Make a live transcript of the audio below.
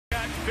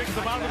picks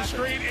them out of the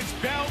screen. It's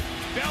Bell.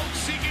 Bell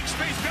seeking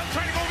space. Bell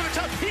trying to go over the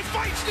top. He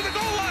fights to the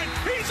goal line.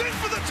 He's in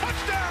for the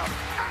touchdown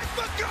at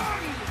the gun.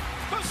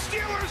 The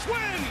Steelers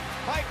win.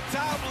 Mike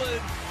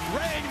Tomlin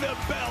rang the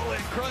bell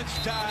in crunch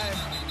time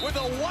with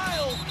a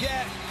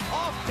wildcat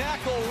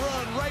off-tackle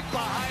run right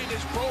behind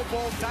his Pro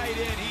Bowl tight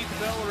end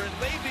Heath Miller, and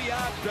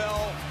Le'Veon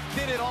Bell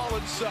did it all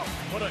himself.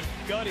 What a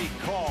gutty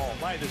call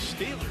by the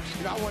Steelers.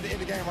 You know, I wanted to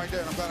end the game right there,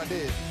 and I'm glad I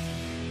did.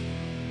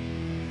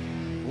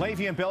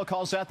 Le'Veon Bell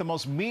calls that the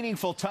most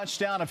meaningful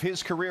touchdown of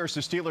his career as the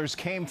Steelers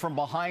came from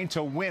behind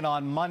to win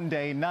on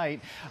Monday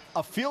night.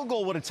 A field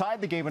goal would have tied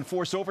the game and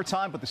forced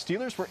overtime, but the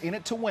Steelers were in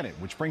it to win it,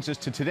 which brings us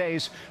to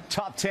today's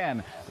top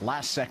 10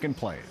 last-second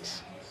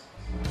plays.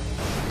 And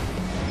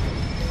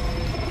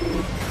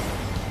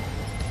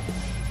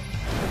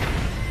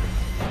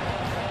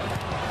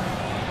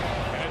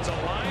it's a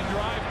line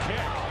drive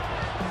kick.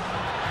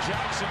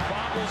 Jackson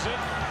bobbles it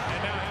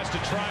and now has to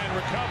try and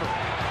recover.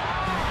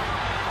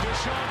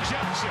 Deshaun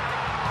Jackson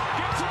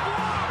gets a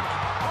block.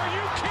 Are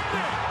you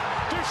kidding?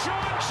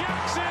 Deshaun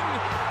Jackson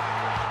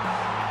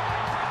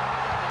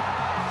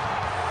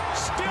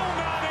still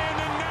not in,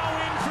 and now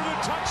in for the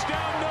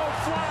touchdown. No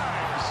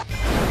flags.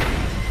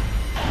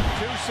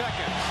 2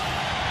 seconds.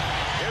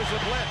 Here's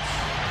a blitz.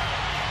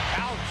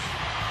 Ouch.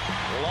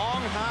 Long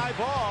high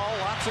ball.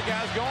 Lots of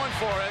guys going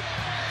for it.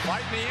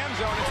 Right in the end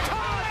zone. It's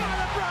caught by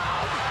the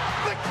Browns.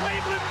 The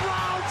Cleveland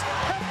Browns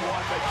have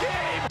won the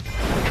game.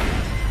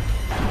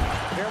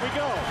 Here we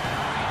go.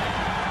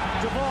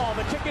 Duvall,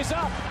 the kick is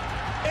up.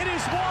 It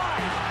is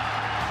wide.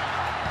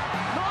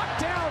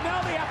 Knocked down.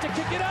 Now they have to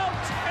kick it out.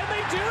 And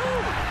they do.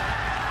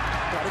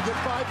 Got to get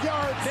 5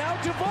 yards. Now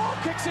Duvall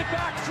kicks it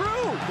back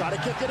through. Got to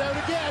kick it out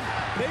again.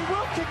 They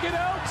will kick it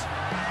out,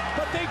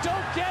 but they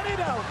don't get it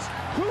out.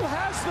 Who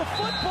has the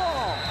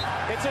football?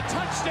 It's a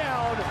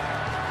touchdown.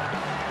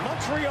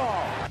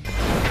 Montreal.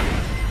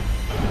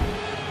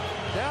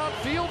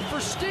 Downfield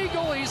for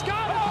Stiegel. He's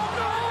got it. Oh,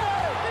 no!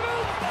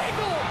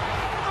 Stiegel!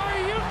 Are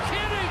you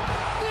kidding?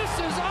 This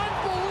is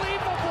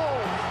unbelievable.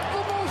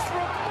 The most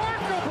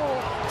remarkable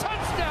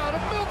touchdown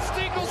of Milt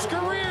Stiegel's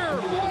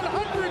career.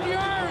 100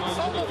 yards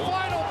on the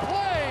final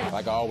play.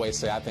 Like I always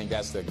say, I think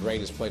that's the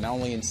greatest play, not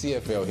only in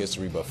CFL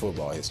history, but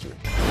football history.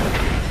 Gerard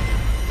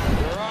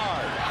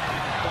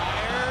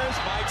fires.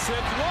 Mike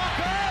Sims.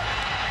 Walker.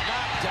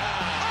 Knocked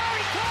down. Oh,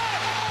 he caught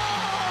it!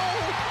 Oh!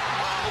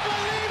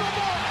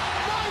 Unbelievable!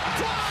 Mike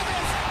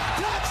Thomas!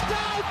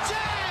 Touchdown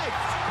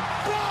Jags!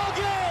 Ball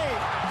game!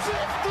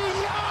 50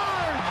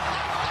 yards!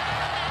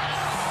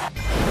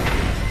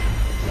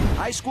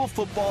 High school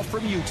football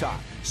from Utah.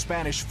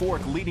 Spanish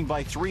Fork leading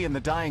by 3 in the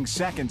dying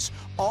seconds.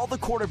 All the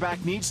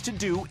quarterback needs to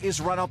do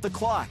is run out the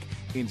clock.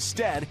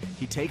 Instead,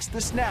 he takes the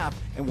snap,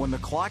 and when the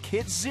clock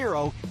hits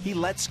 0, he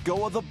lets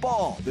go of the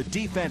ball. The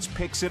defense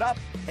picks it up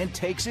and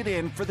takes it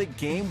in for the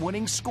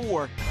game-winning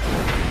score.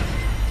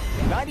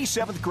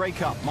 97th Grey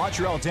Cup,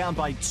 Montreal down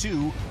by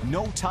 2,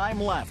 no time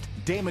left.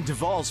 Damon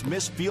Duvall's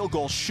missed field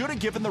goal should have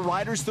given the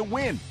Riders the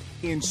win.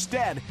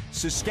 Instead,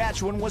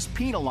 Saskatchewan was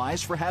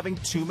penalized for having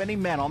too many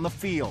men on the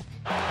field.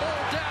 Ball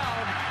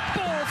down,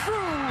 ball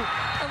through,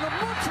 and the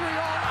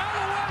Montreal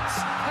Alouettes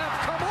have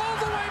come all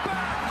the way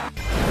back.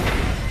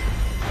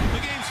 The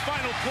game's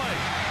final play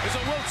is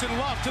a Wilson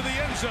loft to the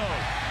end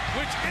zone,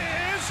 which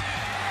is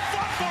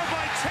fought for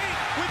by Tate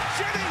with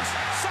Jennings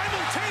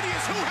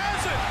simultaneous. Who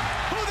has it?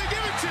 Who they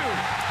give it to?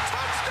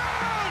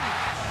 Touchdown!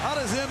 How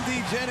does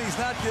MD Jennings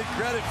not get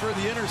credit for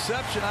the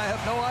interception? I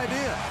have no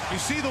idea. You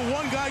see the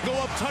one guy go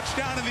up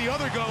touchdown and the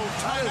other go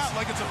tied out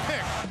like it's a pick.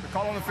 The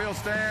call on the field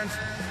stands.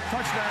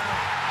 Touchdown.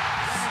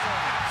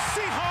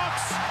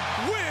 Seahawks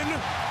win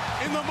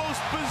in the most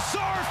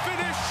bizarre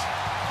finish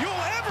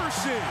you'll ever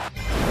see.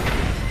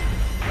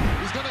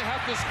 He's going to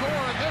have to score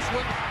on this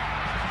one,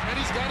 and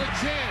he's got a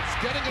chance.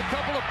 Getting a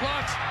couple of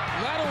blocks,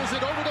 laterals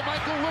it over to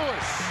Michael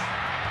Lewis.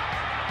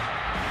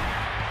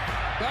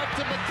 Back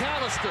to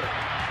McAllister.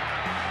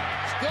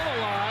 Still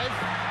alive.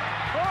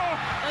 Oh,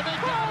 and they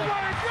got it.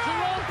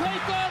 Jerome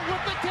Payton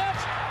with the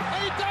catch. And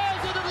he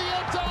dives into the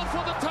end zone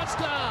for the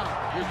touchdown.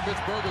 Here's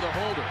Pittsburgh, the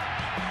holder.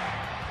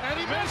 And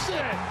he missed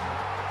it.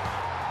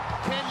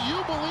 Can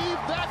you believe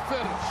that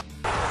finish?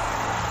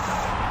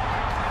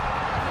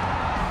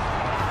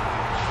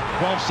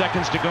 12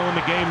 seconds to go in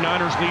the game.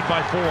 Niners lead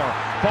by 4.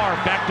 Barr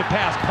back to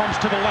pass, pumps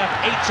to the left.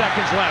 8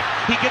 seconds left.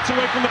 He gets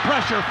away from the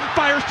pressure,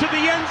 fires to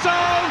the end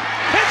zone.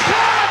 It's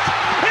caught!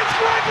 It's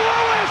Greg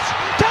Lewis!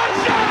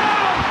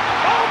 Touchdown!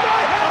 Oh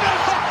my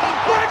heavens!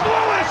 Greg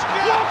Lewis!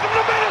 Welcome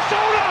to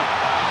Minnesota!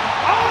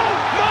 Oh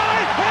my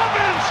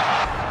heavens!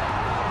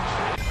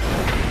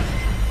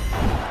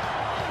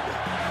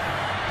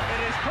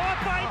 It is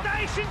caught by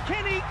Dyson.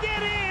 Can he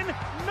get in?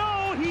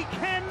 No, he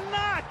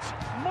cannot.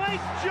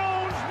 Mike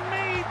Jones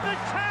made the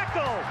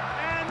tackle,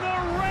 and the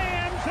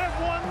Rams have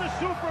won the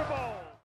Super Bowl.